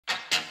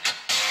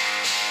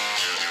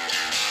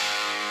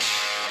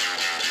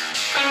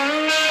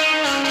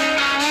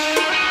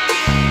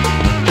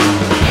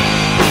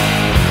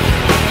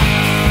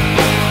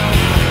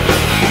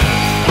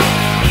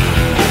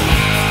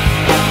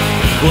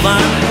Well,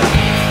 I'm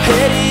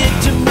headed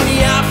to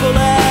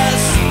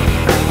Minneapolis.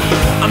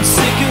 I'm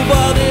sick of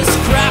all this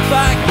crap,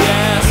 I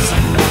guess.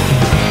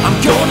 I'm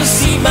gonna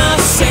see my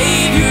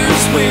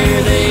saviors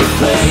where they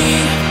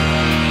play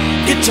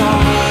guitar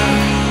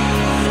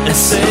and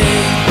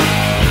sing.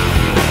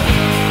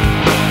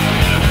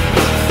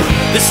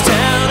 This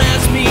town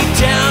has me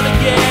down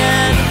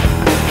again.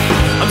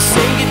 I'm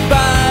saying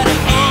goodbye to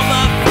all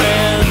my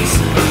friends.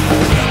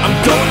 I'm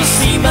gonna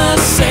see my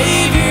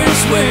saviors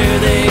where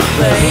they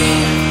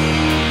play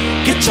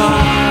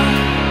guitar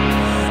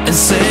and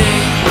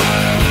sing.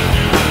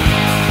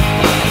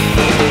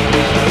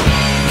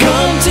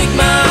 Come take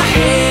my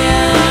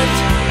hand,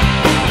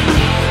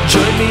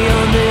 join me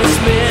on this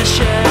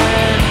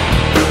mission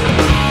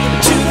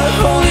to the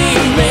holy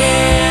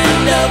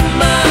land of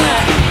my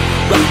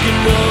rock and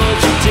roll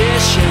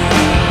tradition.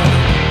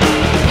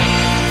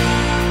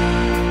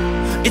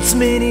 It's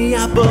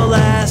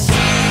Minneapolis.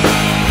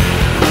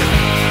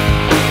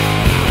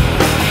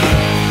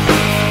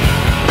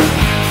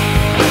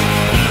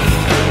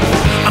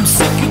 I'm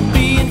sick of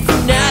being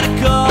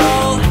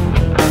fanatical.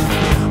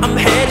 I'm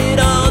headed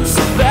on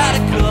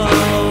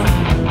sabbatical.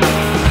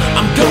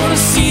 I'm gonna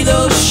see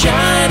those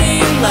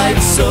shining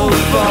lights so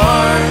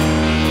far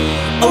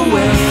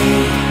away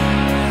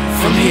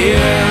from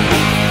here.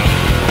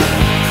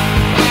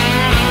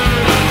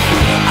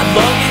 I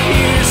long to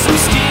hear some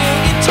steel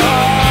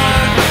guitar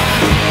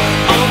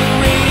on the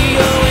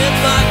radio in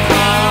my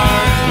car.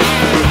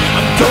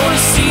 I'm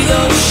gonna see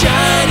those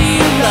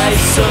shining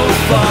lights so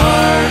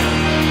far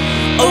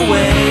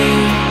away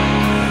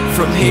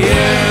from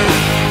here.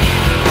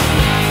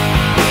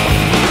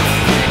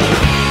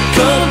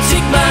 Come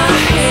take my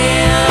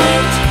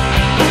hand,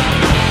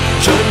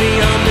 join me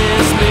on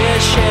this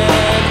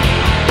mission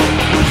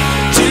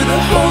to the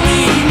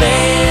holy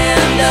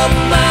land of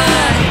my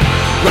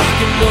rock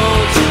and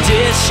roll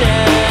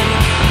tradition.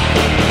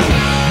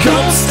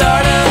 Come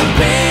start a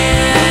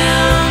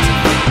band,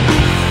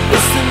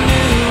 it's the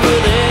new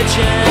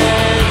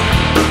religion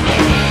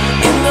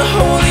in the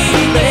holy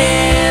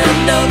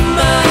land of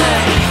my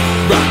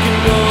rock and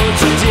roll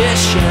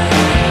tradition.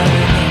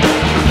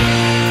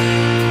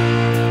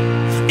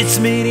 It's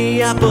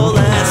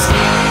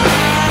Minneapolis.